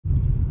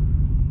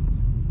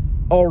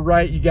All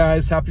right, you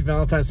guys, happy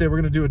Valentine's Day. We're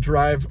gonna do a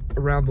drive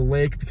around the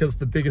lake because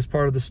the biggest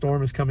part of the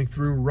storm is coming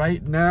through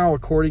right now,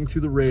 according to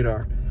the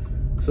radar.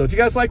 So if you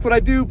guys like what I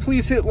do,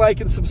 please hit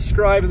like and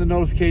subscribe and the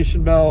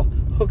notification bell.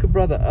 Hook a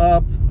brother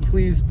up.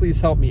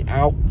 Please help me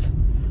out.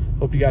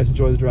 Hope you guys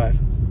enjoy the drive.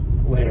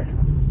 Later.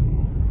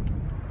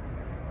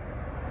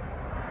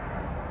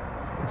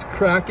 It's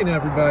cracking,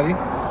 everybody.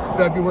 It's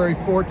February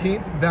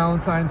 14th,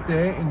 Valentine's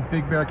Day in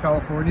Big Bear,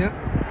 California.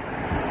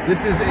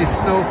 This is a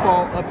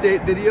snowfall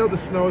update video. The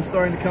snow is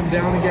starting to come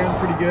down again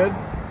pretty good.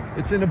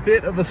 It's in a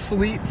bit of a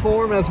sleet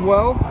form as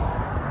well.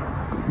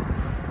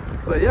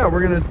 But yeah,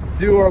 we're gonna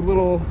do our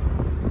little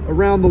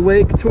around the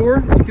lake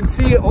tour. You can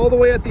see all the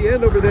way at the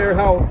end over there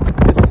how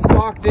just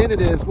socked in it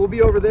is. We'll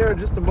be over there in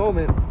just a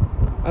moment.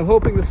 I'm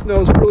hoping the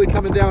snow's really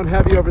coming down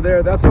heavy over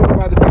there. That's over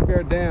by the Big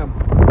Bear Dam.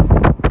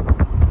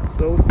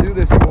 So let's do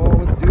this, you all.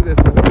 Let's do this.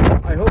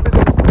 I hope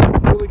it is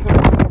really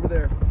coming down over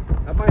there.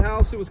 At my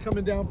house, it was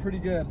coming down pretty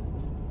good.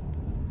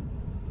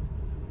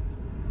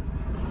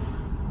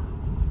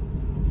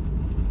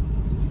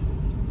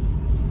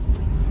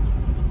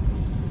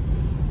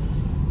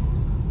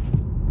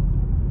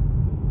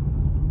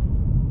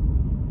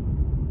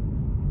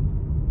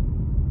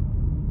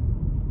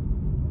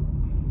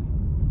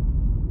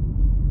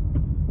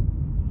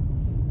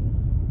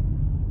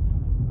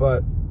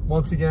 But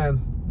once again,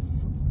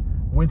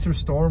 winter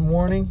storm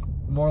warning,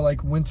 more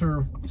like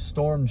winter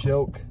storm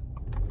joke.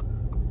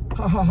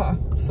 Ha ha ha,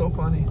 so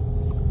funny.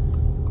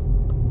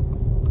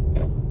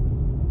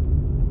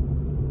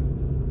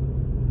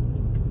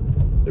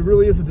 It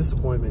really is a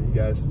disappointment, you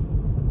guys.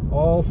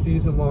 All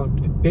season long.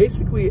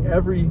 Basically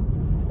every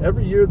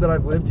year that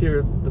I've lived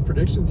here, the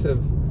predictions have,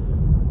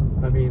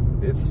 I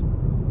mean,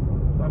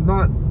 I'm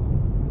not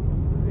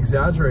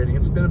exaggerating,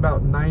 it's been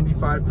about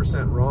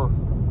 95%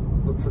 wrong.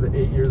 Look, for the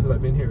 8 years that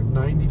I've been here,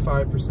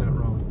 95%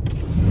 wrong.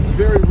 It's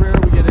very rare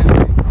we get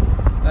anything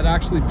that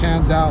actually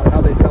pans out how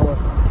they tell us.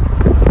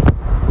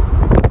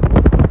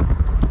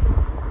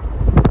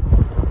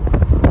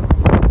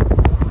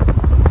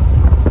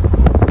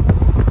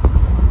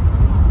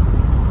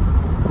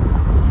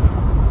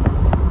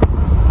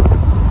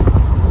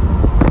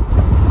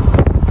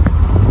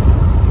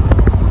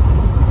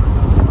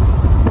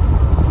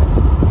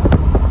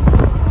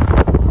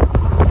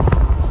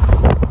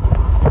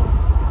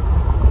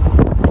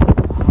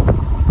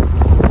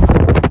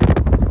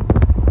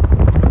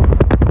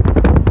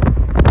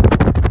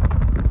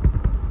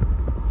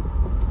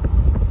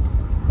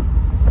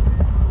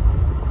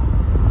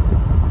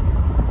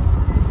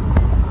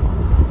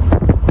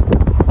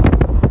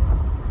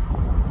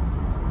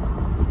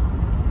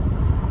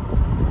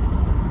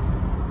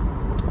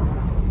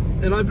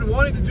 And I've been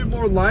wanting to do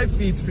more live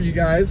feeds for you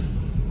guys.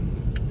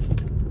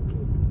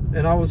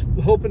 And I was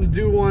hoping to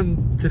do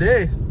one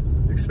today,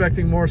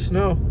 expecting more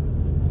snow.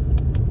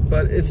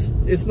 But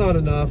it's not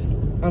enough.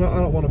 I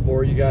don't want to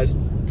bore you guys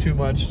too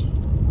much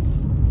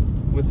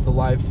with the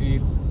live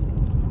feed,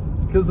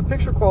 because the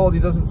picture quality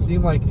doesn't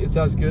seem like it's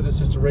as good as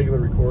just a regular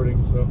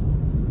recording, so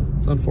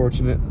it's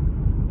unfortunate.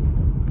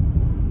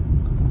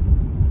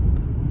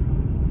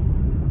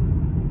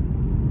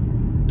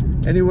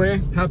 Anyway,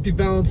 happy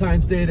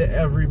Valentine's Day to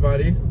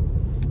everybody.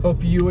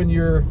 Hope you and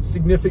your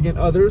significant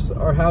others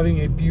are having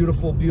a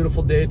beautiful,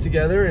 beautiful day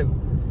together.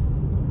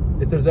 And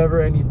if there's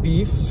ever any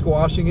beef,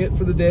 squashing it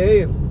for the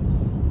day and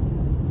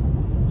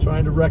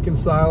trying to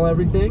reconcile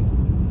everything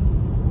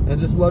and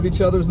just love each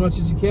other as much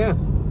as you can.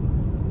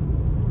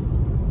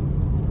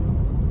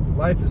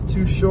 Life is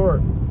too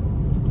short.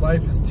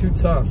 Life is too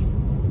tough.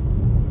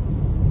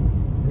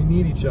 We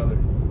need each other.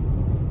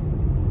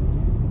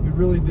 We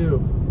really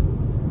do.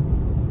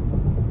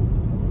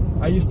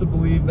 I used to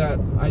believe that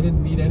I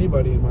didn't need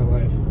anybody in my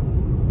life,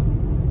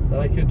 that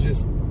I could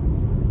just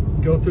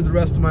go through the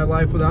rest of my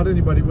life without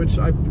anybody, which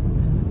I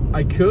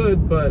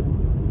could, but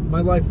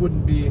my life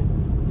wouldn't be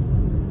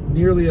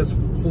nearly as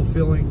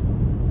fulfilling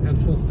and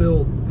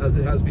fulfilled as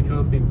it has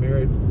become being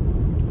married.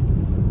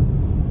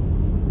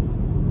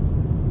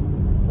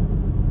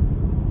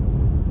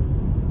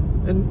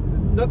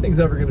 And nothing's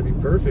ever going to be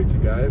perfect, you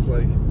guys.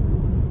 Like,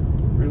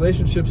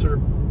 relationships are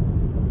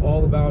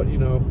all about, you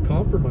know,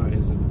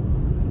 compromise and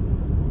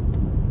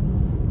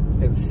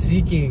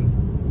seeking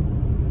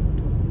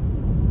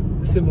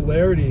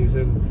similarities.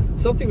 And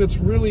something that's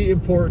really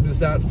important is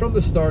that from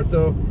the start,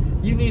 though,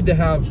 you need to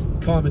have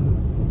common,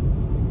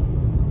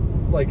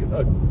 like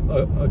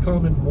a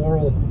common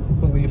moral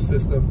belief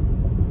system,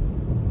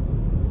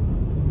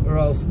 or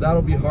else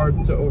that'll be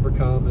hard to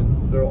overcome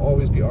and there'll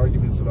always be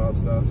arguments about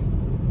stuff.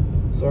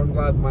 So I'm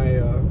glad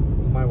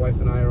my wife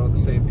and I are on the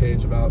same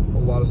page about a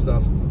lot of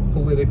stuff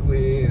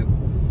politically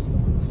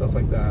and stuff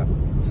like that.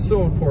 It's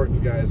so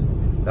important, you guys.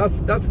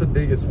 That's the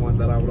biggest one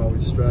that I would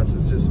always stress,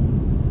 is just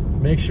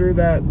make sure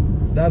that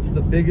that's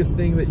the biggest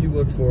thing that you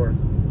look for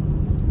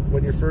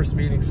when you're first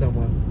meeting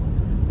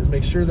someone, is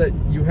make sure that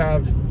you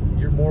have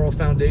your moral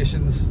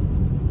foundations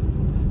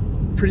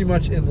pretty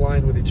much in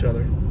line with each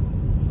other.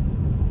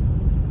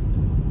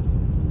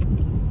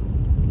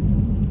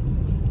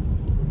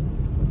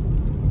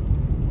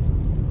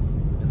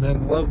 And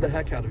men love the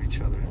heck out of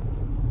each other.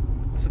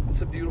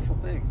 It's a beautiful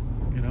thing,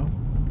 you know?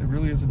 It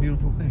really is a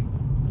beautiful thing.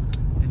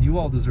 And you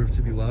all deserve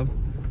to be loved.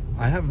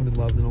 I haven't been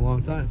loved in a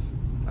long time.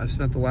 I've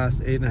spent the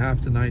last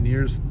 8.5 to 9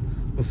 years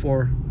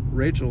before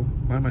Rachel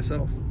by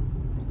myself.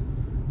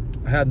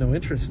 I had no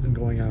interest in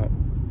going out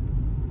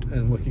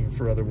and looking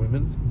for other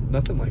women.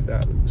 Nothing like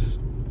that.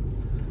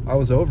 I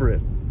was over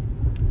it.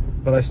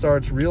 But I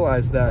started to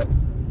realize that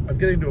I'm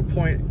getting to a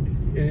point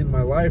in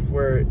my life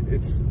where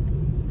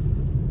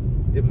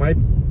it might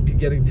be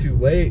getting too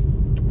late,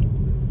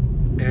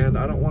 and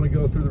I don't want to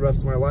go through the rest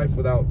of my life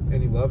without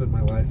any love in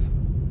my life.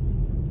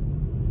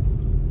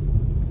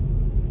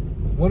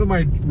 One of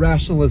my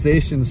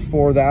rationalizations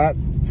for that,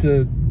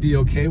 to be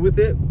okay with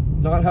it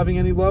not having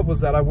any love,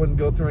 was that I wouldn't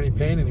go through any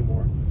pain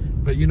anymore.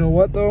 But you know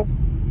what though?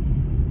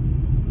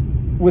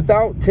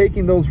 Without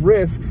taking those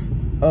risks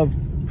of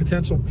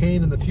potential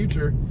pain in the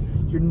future,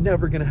 you're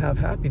never going to have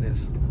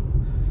happiness.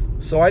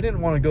 So I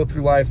didn't want to go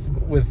through life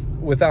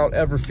without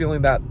ever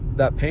feeling that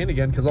pain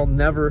again, because I'll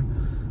never,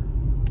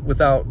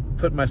 without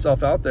putting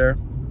myself out there,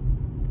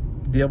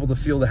 be able to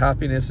feel the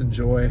happiness and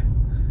joy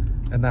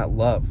and that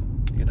love,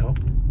 you know?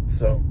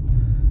 So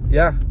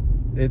yeah,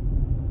 it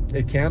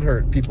can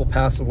hurt. People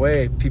pass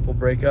away, people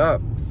break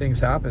up, things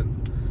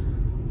happen.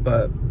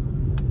 But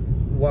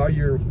while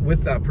you're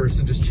with that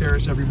person, just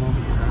cherish every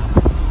moment you have.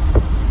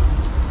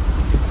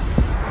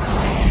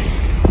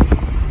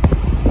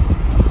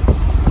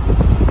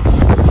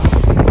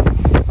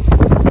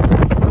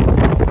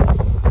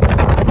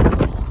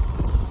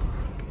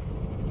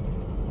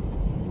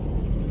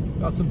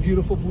 Got some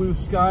beautiful blue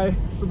sky,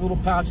 some little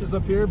patches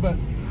up here, but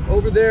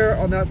over there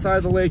on that side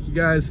of the lake, you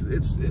guys,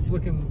 it's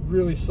looking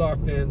really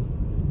socked in.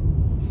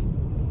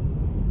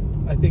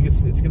 I think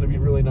it's going to be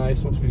really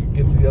nice once we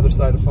get to the other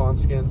side of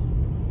Fawnskin.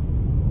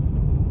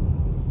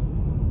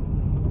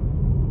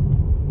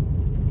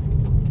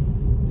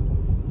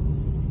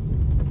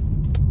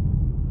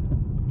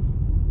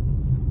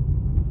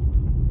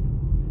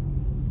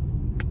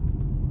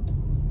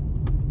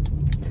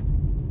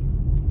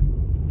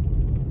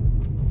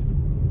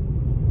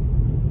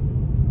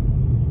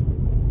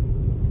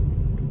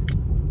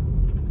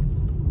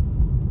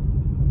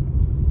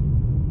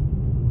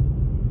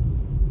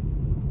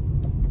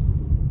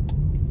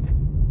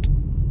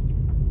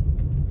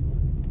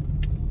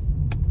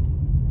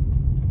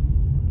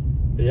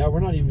 But yeah,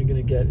 we're not even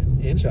gonna get an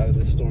inch out of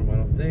this storm, I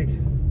don't think.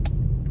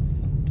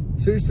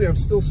 Seriously, I'm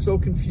still so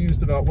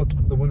confused about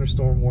what the winter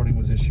storm warning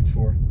was issued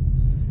for.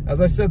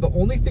 As I said, the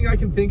only thing I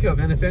can think of,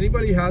 and if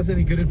anybody has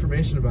any good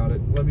information about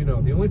it, let me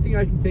know. The only thing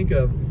I can think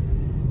of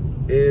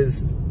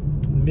is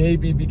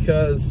maybe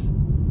because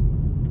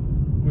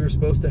we were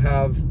supposed to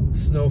have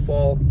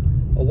snowfall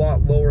a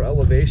lot lower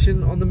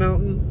elevation on the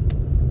mountain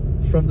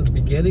from the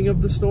beginning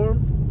of the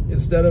storm,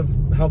 instead of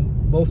how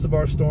most of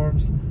our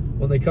storms,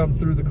 when they come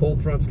through, the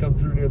cold fronts come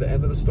through near the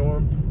end of the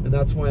storm, and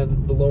that's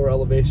when the lower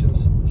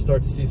elevations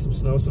start to see some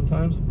snow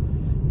sometimes.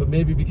 But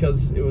maybe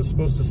because it was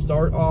supposed to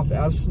start off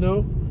as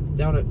snow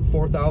down at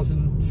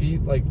 4,000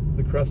 feet, like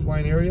the crest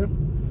line area.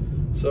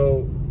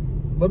 So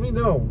let me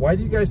know, why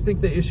do you guys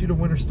think they issued a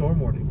winter storm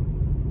warning?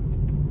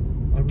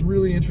 I'm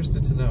really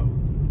interested to know.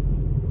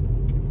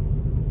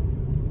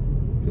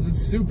 Because it's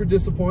super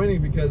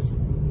disappointing, because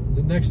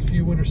the next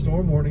few winter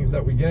storm warnings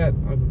that we get,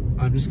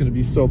 I'm just gonna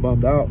be so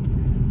bummed out.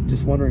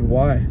 Just wondering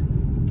why.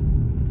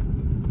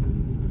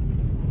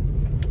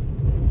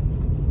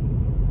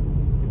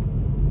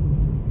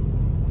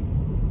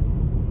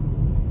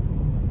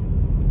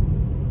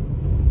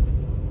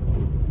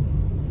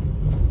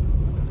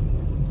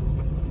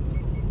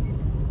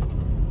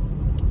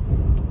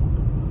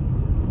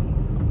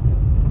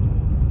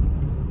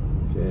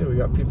 Okay, we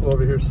got people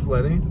over here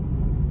sledding.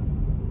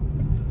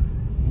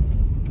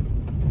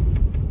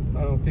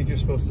 I don't think you're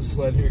supposed to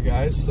sled here,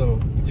 guys, so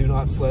do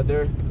not sled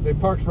there. They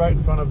parked right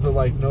in front of the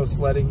like no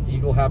sledding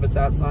eagle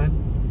habitat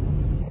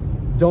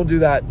sign. Don't do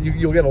that.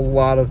 You'll get a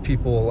lot of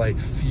people like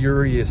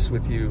furious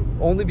with you,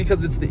 only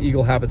because it's the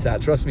eagle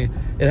habitat. Trust me,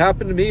 it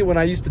happened to me when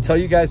I used to tell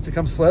you guys to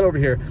come sled over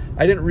here.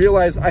 I didn't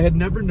realize, I had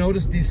never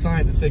noticed these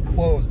signs that say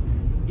closed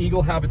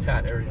eagle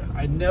habitat area.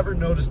 I never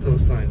noticed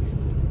those signs.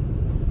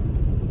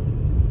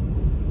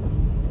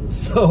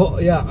 So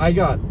yeah, I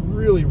got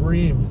really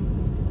reamed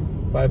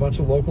by a bunch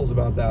of locals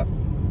about that.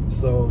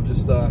 So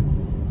just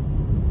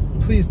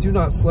please do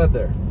not sled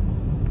there,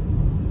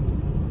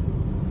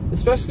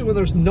 especially when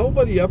there's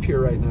nobody up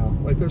here right now.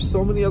 Like, there's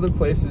so many other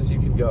places you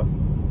can go.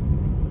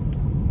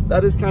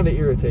 That is kind of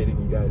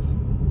irritating, you guys,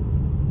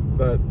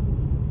 but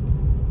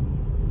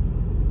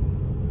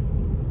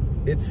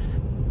it's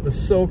the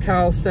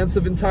SoCal sense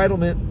of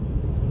entitlement.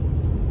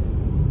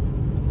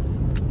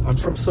 I'm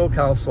from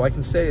SoCal, so I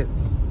can say it,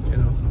 you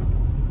know.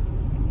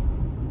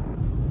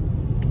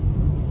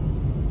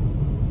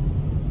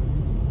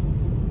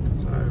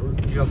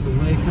 We got the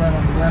lake right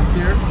on the left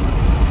here.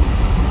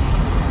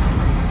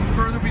 The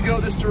further we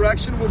go this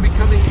direction, we'll be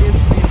coming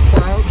into these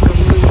clouds. I'm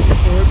really looking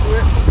forward to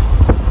it.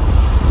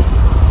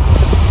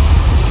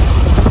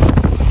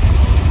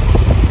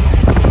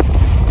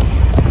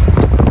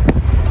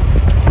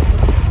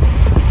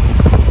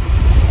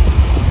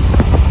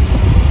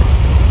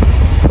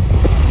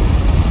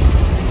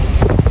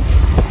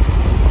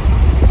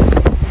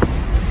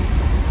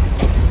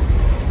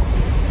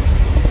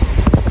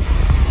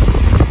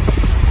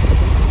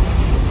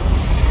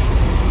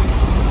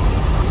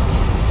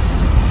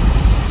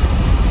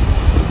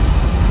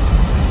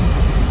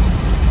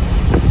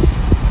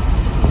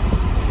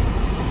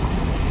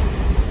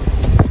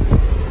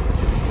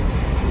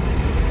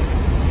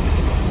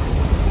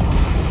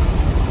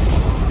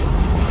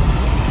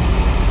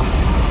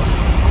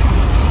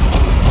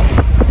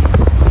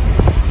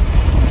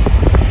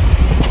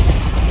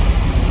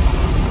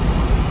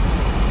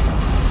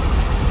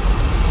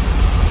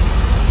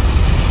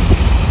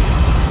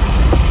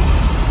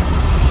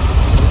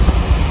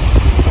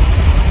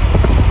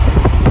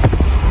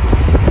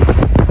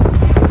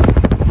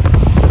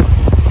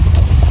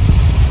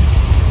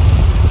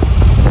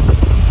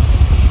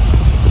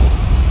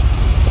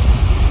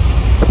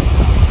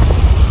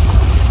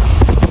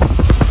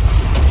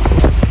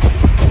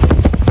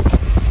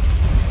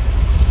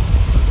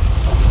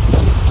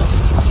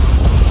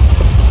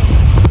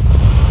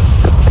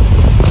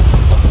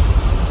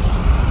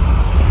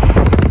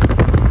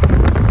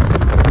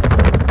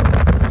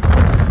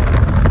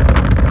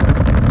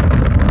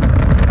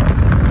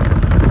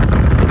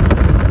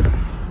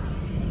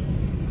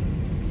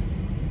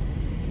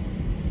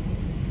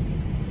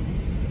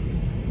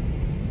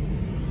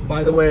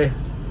 By the way,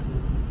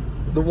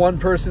 the one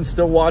person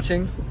still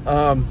watching,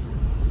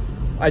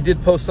 I did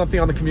post something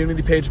on the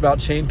community page about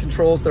chain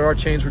controls. There are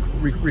chains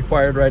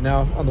required right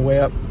now on the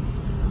way up.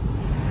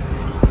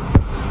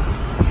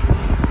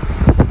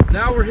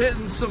 Now we're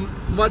hitting some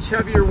much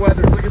heavier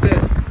weather. Look at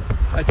this.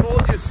 I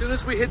told you, as soon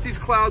as we hit these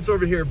clouds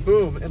over here,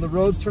 boom, and the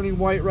road's turning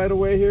white right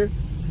away here.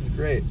 This is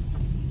great.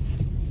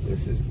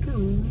 This is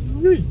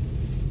great.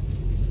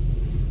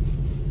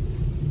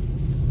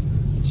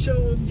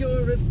 Show them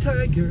you're a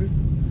tiger.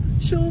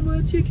 Show them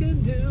what you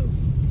can do.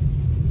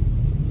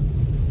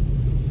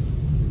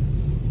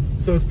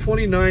 So it's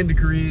 29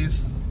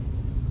 degrees.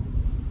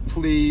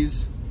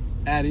 Please,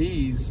 at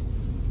ease.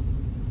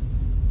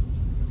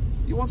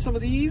 You want some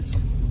of these?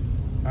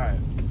 All right.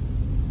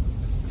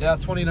 Yeah,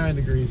 29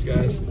 degrees,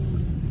 guys.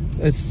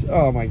 It's,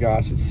 oh my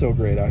gosh, it's so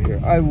great out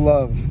here. I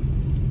love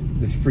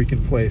this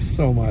freaking place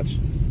so much.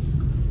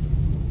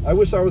 I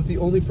wish I was the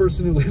only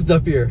person who lived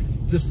up here.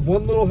 Just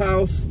one little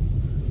house,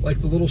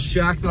 like the little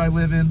shack that I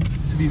live in,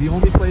 to be the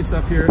only place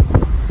up here.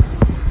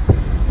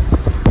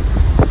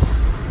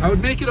 I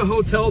would make it a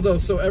hotel though,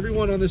 so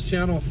everyone on this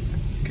channel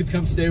could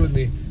come stay with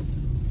me.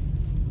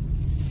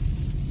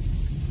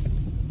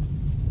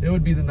 It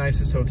would be the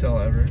nicest hotel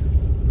ever.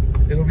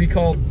 It'll be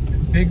called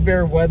Big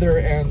Bear Weather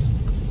and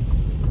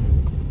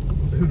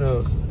who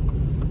knows?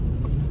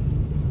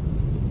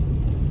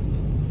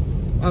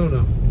 I don't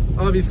know.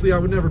 Obviously, I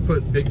would never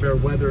put Big Bear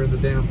Weather in the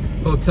damn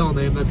hotel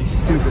name. That'd be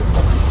stupid.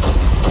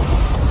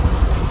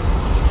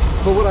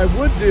 But what I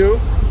would do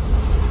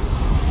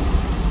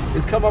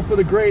is come up with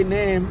a great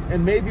name,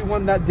 and maybe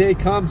when that day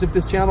comes, if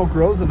this channel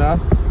grows enough,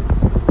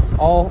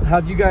 I'll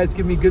have you guys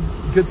give me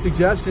good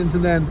suggestions,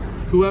 and then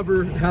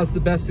whoever has the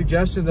best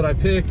suggestion that I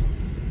pick,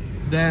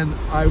 then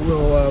I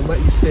will let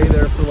you stay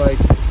there for like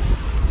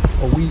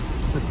a week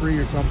for free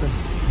or something.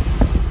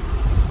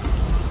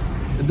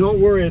 And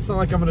don't worry, it's not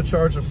like I'm gonna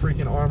charge a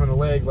freaking arm and a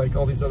leg like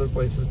all these other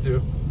places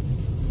do.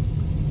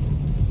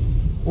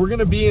 We're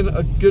gonna be in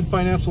a good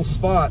financial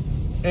spot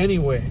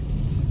anyway,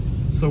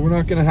 so we're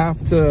not gonna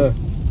have to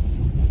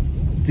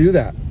do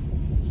that.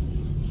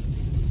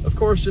 Of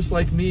course, just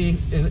like me,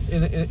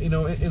 in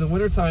the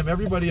wintertime,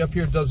 everybody up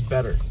here does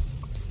better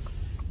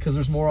because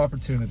there's more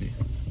opportunity.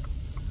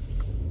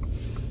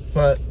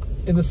 But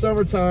in the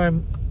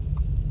summertime,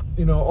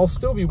 you know, I'll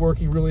still be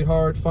working really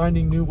hard,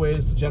 finding new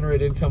ways to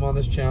generate income on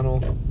this channel.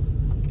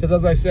 Because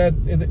as I said,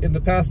 in the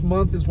past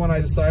month is when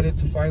I decided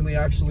to finally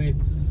actually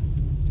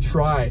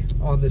try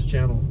on this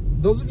channel.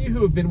 Those of you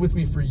who have been with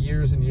me for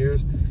years and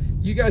years,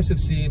 you guys have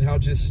seen how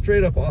just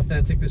straight up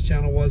authentic this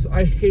channel was.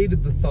 I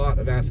hated the thought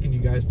of asking you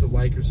guys to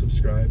like or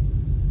subscribe.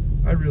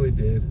 I really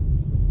did.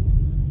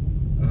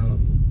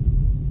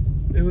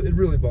 It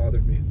really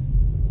bothered me.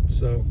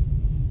 So,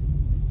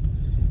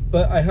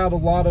 but I had a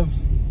lot of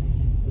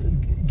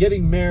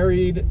getting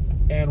married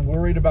and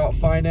worried about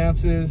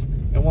finances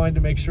and wanting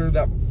to make sure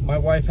that my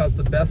wife has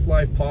the best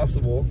life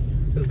possible,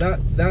 because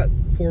that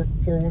poor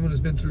woman has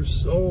been through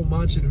so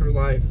much in her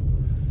life.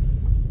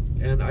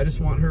 And I just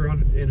want her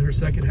in her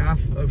second half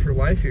of her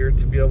life here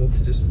to be able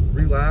to just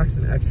relax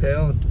and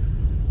exhale and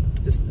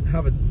just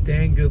have a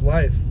dang good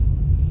life.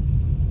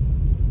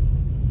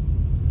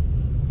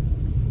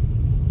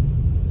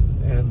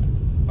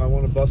 And I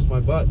want to bust my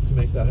butt to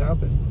make that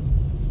happen.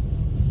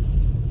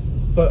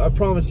 But I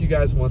promise you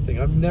guys one thing,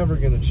 I'm never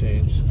going to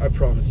change. I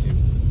promise you.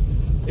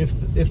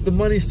 If the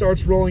money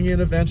starts rolling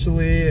in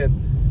eventually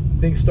and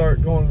things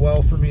start going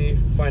well for me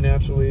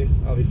financially,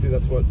 obviously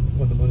that's what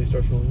when the money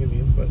starts rolling in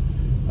means, but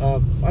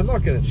I'm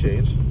not going to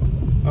change.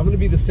 I'm going to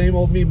be the same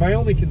old me. My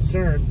only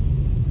concern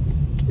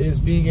is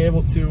being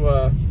able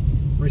to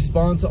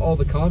respond to all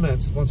the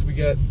comments once we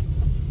get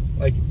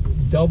like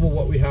double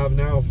what we have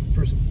now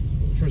for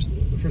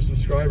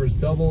subscribers,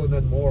 double and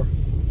then more.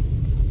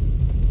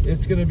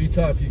 It's going to be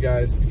tough, you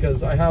guys,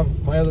 because I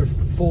have my other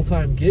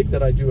full-time gig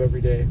that I do every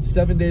day,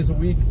 7 days a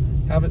week.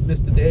 Haven't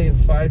missed a day in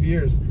 5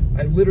 years.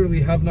 I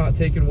literally have not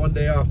taken one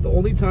day off. The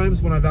only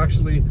times when I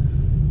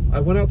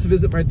went out to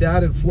visit my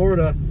dad in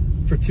Florida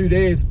for 2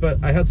 days,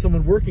 but I had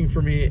someone working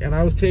for me and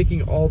I was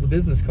taking all the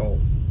business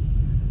calls.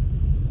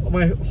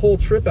 My whole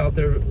trip out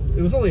there,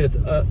 it was only a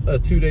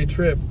 2-day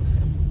trip.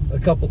 A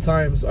couple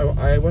times,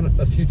 I went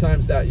a few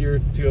times that year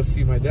to go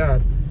see my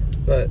dad,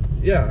 but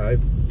yeah,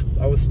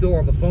 I was still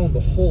on the phone the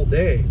whole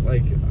day.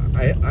 Like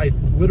I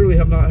literally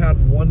have not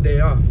had one day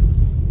off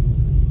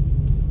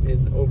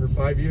in over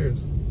 5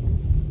 years.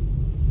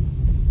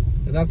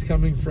 And that's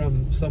coming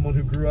from someone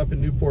who grew up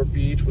in Newport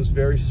Beach, was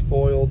very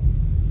spoiled.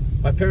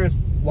 My parents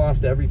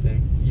lost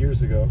everything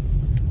years ago,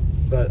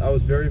 but I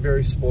was very,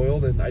 very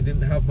spoiled and I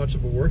didn't have much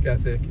of a work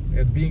ethic,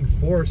 and being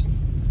forced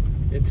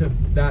into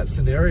that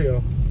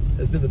scenario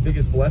has been the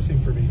biggest blessing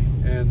for me.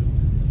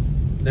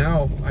 And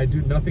now I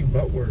do nothing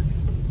but work.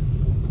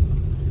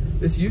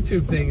 This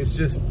YouTube thing is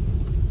just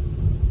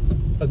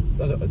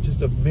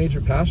a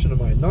major passion of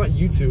mine. Not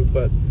YouTube,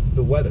 but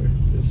the weather.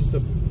 It's just a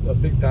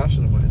big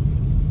passion of mine.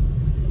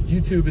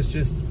 YouTube is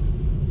just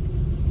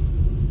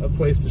a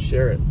place to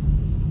share it.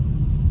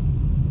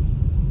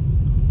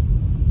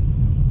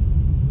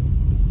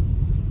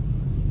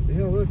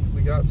 Yeah, look,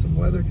 we got some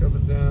weather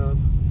coming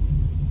down.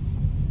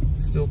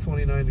 Still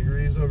 29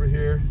 degrees over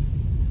here.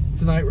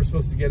 Tonight we're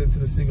supposed to get into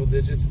the single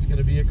digits. It's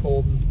gonna be a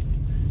cold one.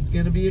 It's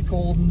gonna be a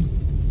cold one.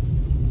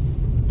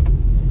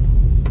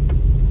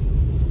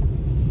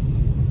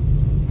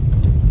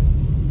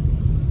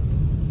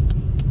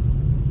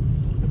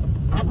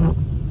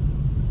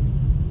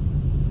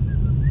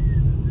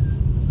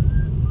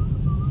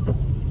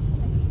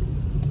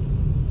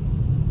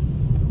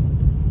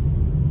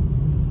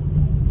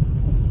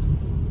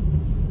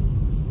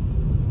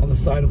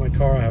 Side of my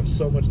car, I have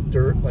so much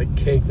dirt like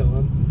caked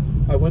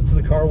on. I went to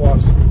the car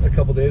wash a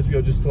couple days ago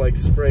just to like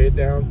spray it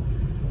down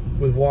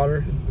with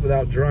water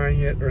without drying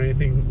it or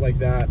anything like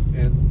that,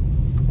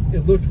 and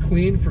it looked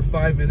clean for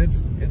 5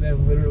 minutes, and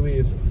then literally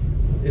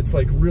it's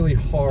like really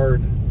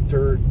hard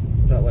dirt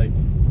that like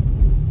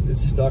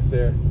is stuck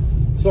there.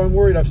 So I'm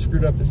worried I've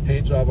screwed up this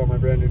paint job on my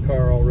brand new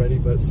car already,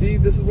 but see,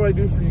 this is what I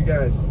do for you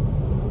guys.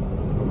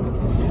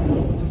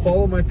 To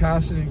follow my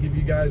passion and give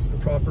you guys the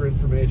proper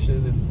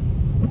information and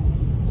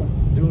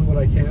doing what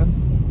I can,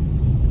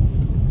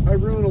 I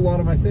ruin a lot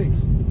of my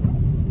things.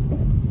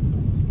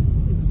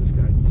 What is this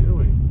guy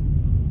doing?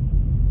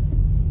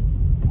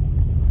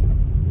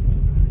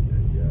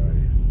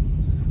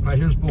 All right,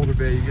 here's Boulder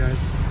Bay, you guys.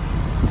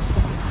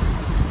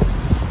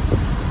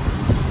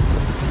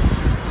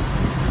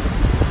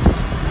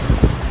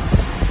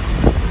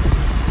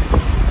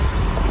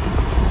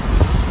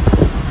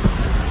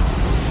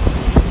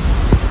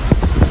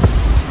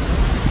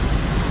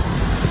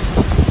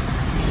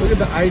 Look at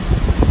the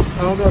ice.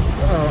 I don't know if,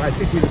 oh, I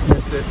think we just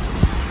missed it.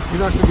 You're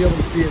not going to be able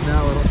to see it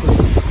now, I don't think.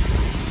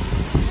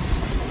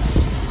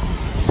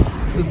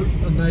 There's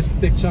a nice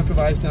thick chunk of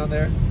ice down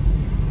there.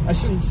 I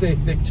shouldn't say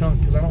thick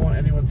chunk because I don't want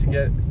anyone to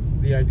get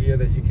the idea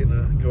that you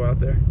can go out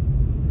there.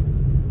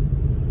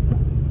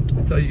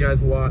 I tell you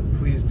guys a lot,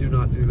 please do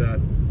not do that.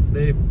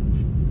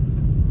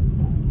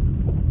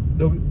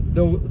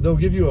 They'll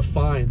give you a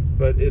fine,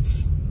 but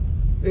it's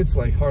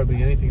like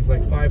hardly anything. It's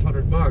like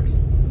 500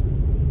 bucks.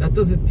 That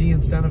doesn't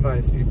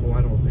de-incentivize people,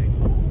 I don't think.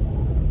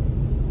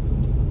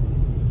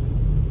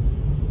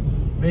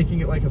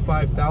 Making it like a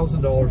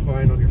 $5,000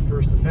 fine on your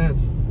first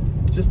offense,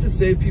 just to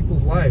save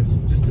people's lives,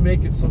 just to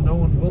make it so no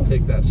one will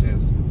take that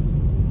chance.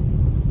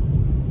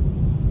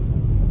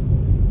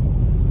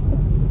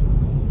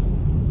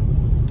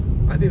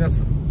 I think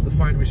that's the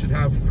fine we should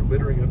have for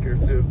littering up here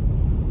too.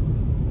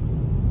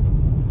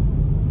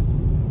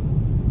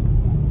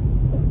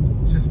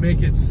 Just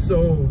make it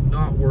so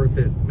not worth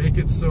it. Make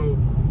it so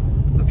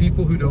the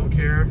people who don't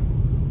care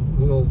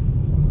will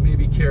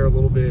maybe care a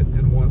little bit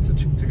and want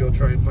to go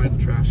try and find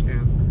a trash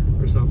can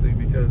or something,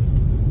 because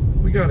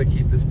we got to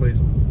keep this place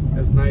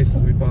as nice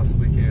as we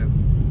possibly can.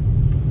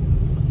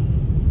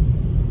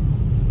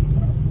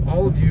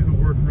 All of you who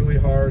work really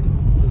hard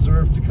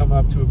deserve to come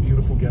up to a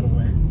beautiful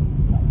getaway,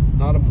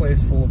 not a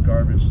place full of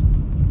garbage.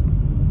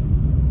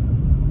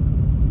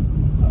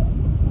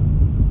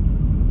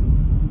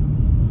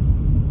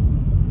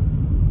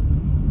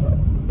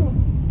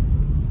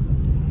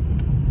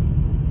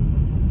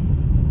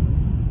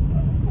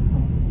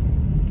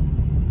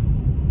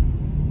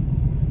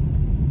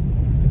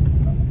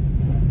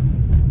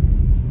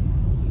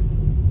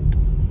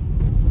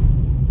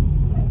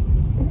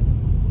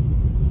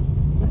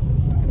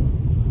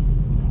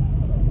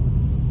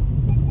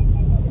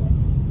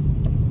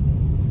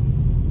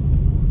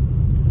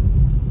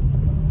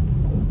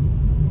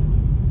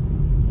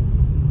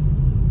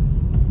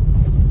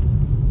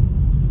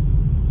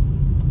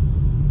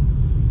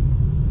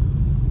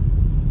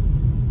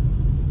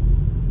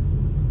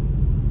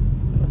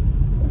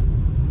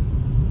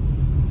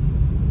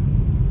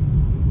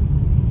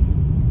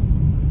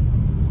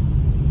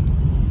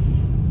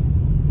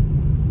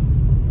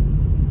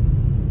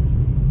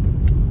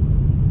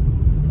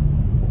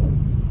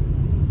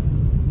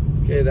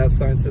 Okay, that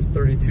sign says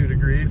 32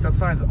 degrees. That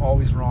sign's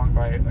always wrong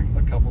by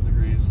a couple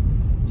degrees.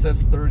 It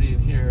says 30 in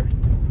here.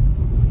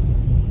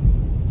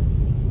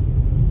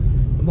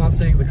 I'm not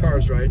saying the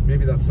car's right.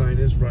 Maybe that sign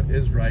is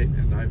right,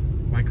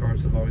 and my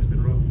cars have always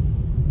been wrong.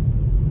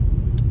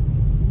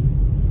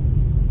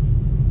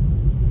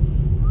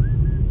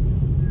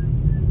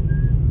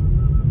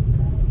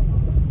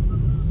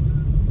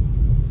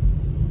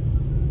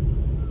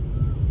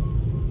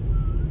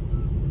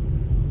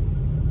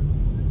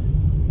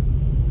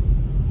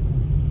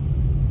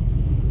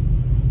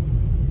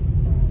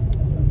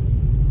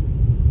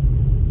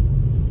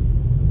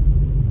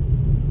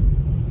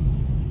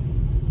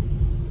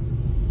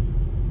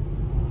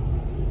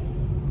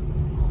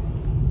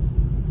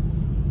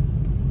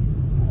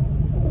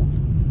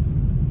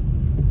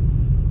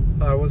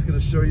 I was going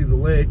to show you the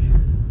lake,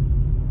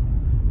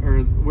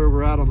 or where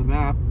we're at on the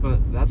map,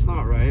 but that's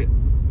not right.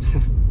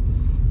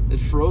 It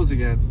froze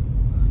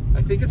again.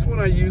 I think it's when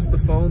I use the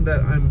phone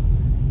that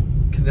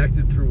I'm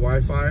connected through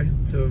Wi-Fi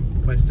to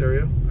my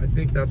stereo. I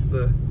think that's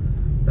the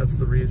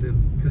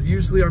reason, because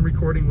usually I'm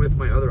recording with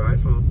my other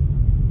iPhone.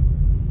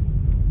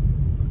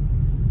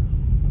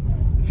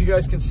 If you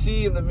guys can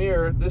see in the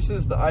mirror, this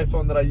is the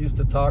iPhone that I used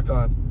to talk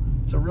on.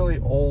 It's a really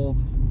old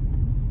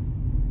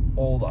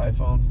old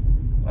iPhone.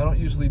 I don't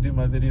usually do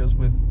my videos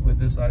with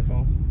this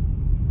iPhone.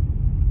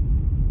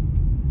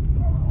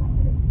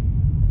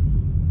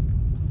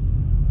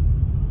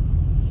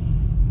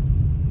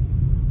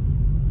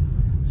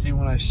 See,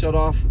 when I shut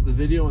off the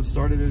video and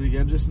started it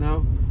again just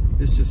now,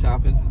 this just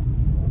happened.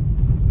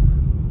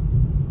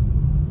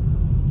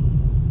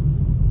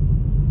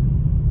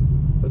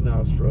 But now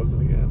it's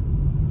frozen again.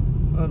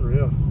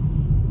 Unreal.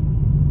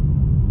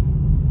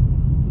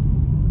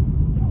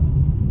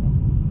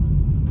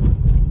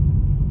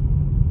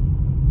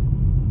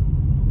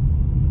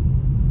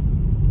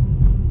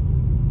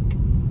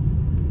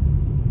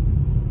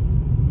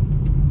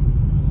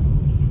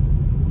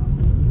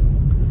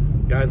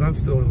 Guys, I'm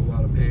still in a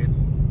lot of pain.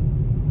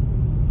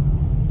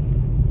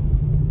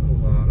 A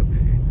lot of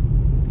pain.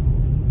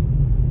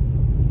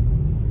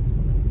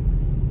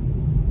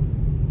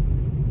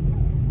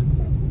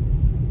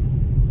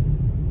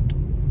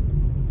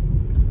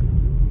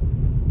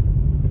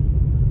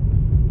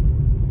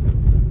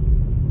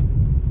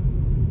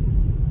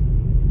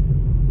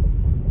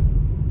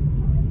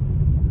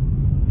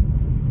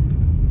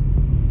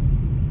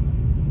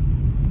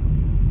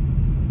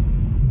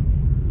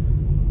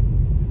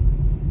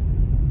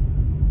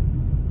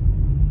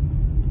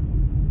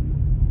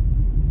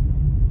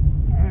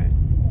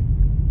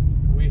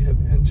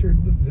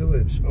 The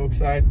village.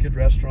 Oakside, good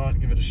restaurant,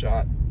 give it a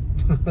shot.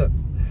 That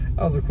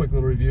was a quick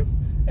little review.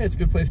 Hey, it's a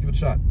good place, give it a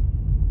shot.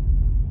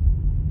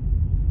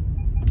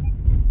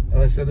 As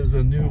I said, there's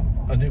a new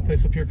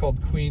place up here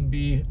called Queen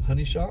Bee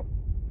Honey Shop.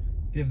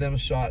 Give them a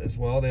shot as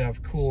well. They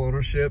have cool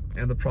ownership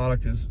and the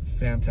product is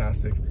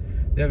fantastic.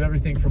 They have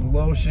everything from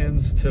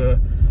lotions to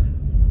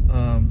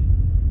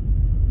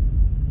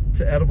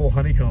edible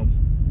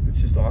honeycomb.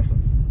 It's just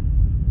awesome.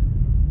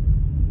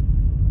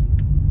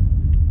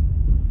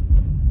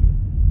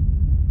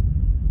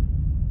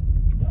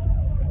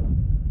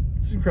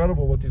 It's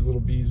incredible what these little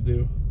bees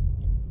do.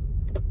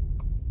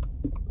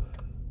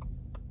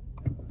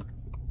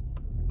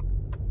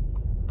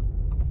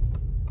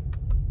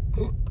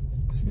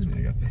 Excuse me,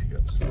 I got the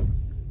hiccups.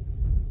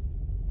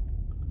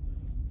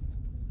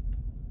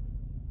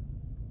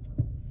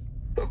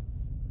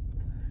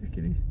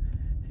 Hickety,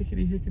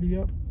 hickety,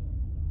 hickety up.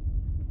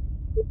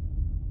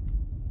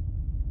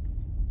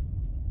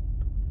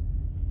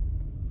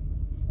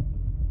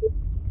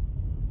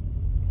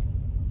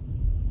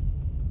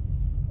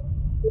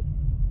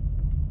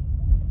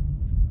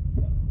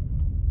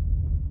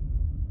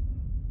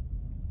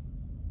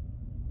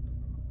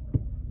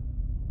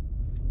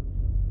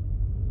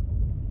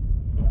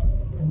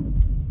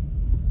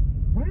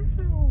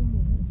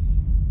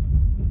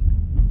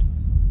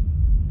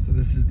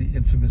 This is the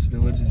infamous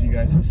village, as you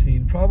guys have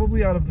seen.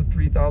 Probably out of the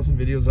 3,000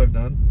 videos I've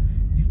done,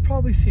 you've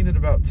probably seen it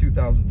about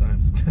 2,000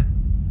 times.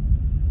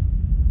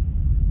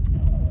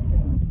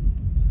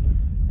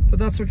 But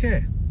that's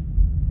okay,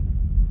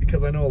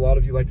 because I know a lot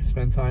of you like to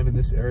spend time in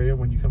this area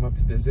when you come up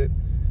to visit,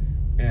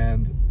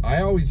 and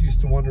I always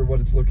used to wonder what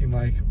it's looking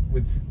like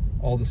with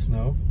all the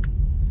snow.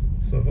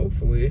 So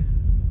hopefully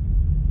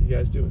you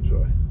guys do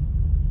enjoy.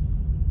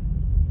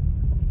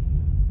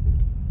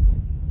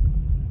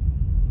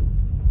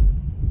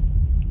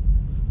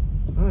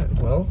 Alright,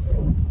 well,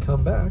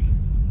 come back.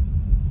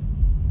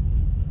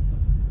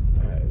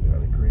 Alright, we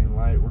got a green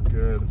light, we're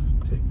good.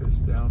 Take this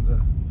down to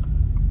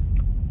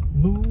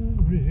Moon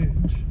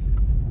Ridge.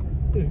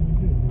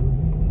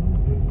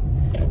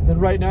 And then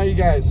right now, you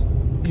guys,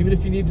 even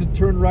if you need to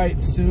turn right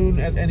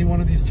soon at any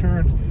one of these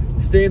turns,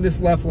 stay in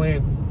this left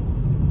lane,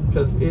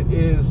 because it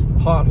is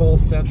pothole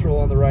central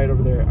on the right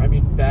over there. I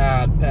mean,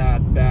 bad,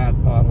 bad,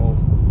 bad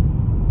potholes.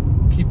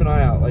 Keep an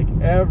eye out, like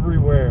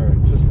everywhere,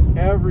 just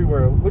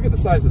everywhere. Look at the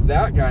size of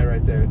that guy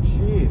right there.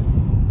 Jeez.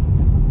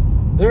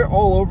 They're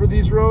all over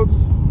these roads,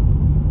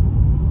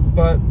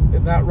 but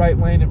in that right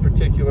lane in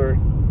particular,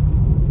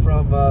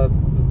 from the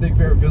Big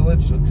Bear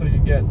Village until you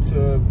get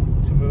to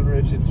Moon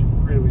Ridge, it's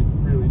really,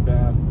 really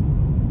bad. I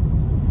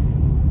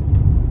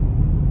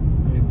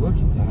mean, look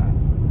at that.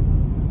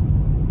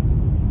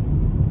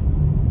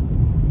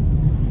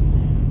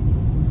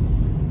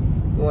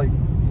 They're like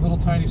little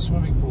tiny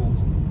swimming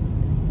pools.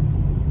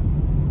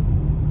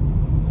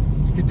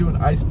 You could do an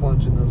ice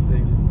plunge in those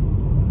things.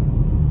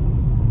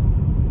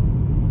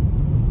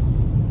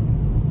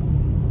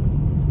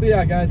 But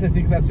yeah, guys, I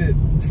think that's it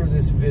for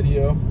this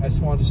video. I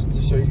just wanted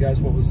to show you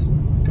guys what was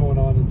going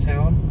on in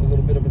town. A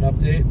little bit of an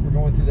update. We're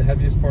going through the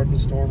heaviest part of the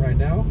storm right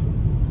now.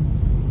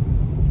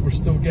 We're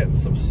still getting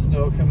some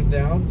snow coming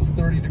down. It's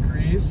 30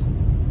 degrees.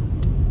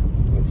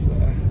 Let's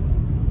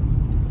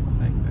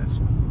make this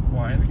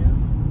wide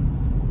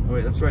again. Oh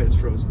wait, that's right, it's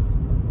frozen.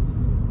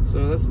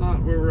 So that's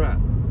not where we're at.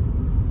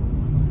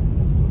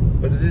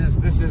 But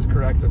this is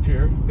correct up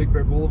here. Big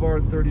Bear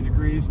Boulevard, 30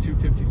 degrees,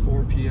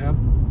 2:54 p.m.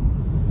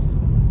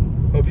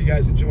 Hope you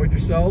guys enjoyed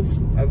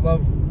yourselves. I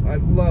love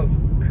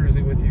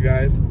cruising with you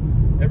guys.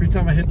 Every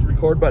time I hit the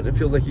record button, it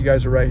feels like you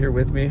guys are right here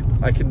with me.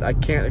 I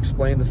can't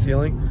explain the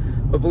feeling,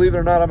 but believe it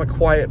or not, I'm a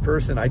quiet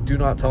person. I do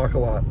not talk a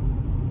lot.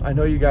 I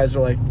know you guys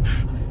are like,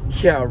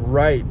 yeah,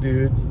 right,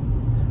 dude.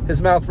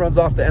 his mouth runs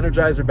off the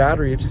Energizer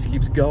battery. It just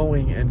keeps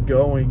going and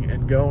going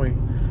and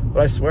going.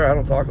 But I swear, I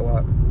don't talk a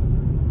lot.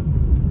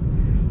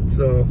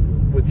 So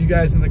with you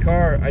guys in the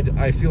car,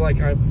 I feel like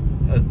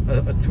I'm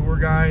a tour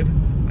guide.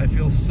 I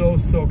feel so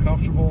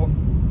comfortable.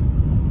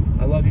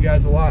 I love you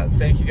guys a lot.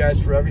 Thank you guys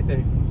for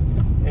everything.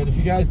 And if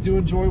you guys do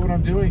enjoy what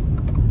I'm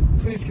doing,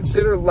 please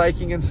consider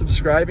liking and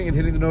subscribing and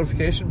hitting the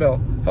notification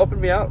bell. Helping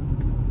me out.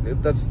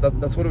 That's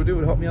what it would do. It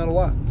would help me out a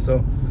lot.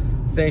 So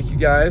thank you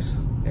guys,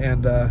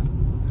 and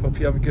hope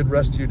you have a good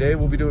rest of your day.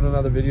 We'll be doing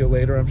another video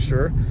later, I'm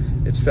sure.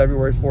 It's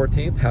February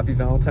 14th. Happy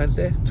Valentine's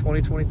Day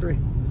 2023.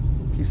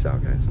 Peace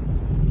out, guys.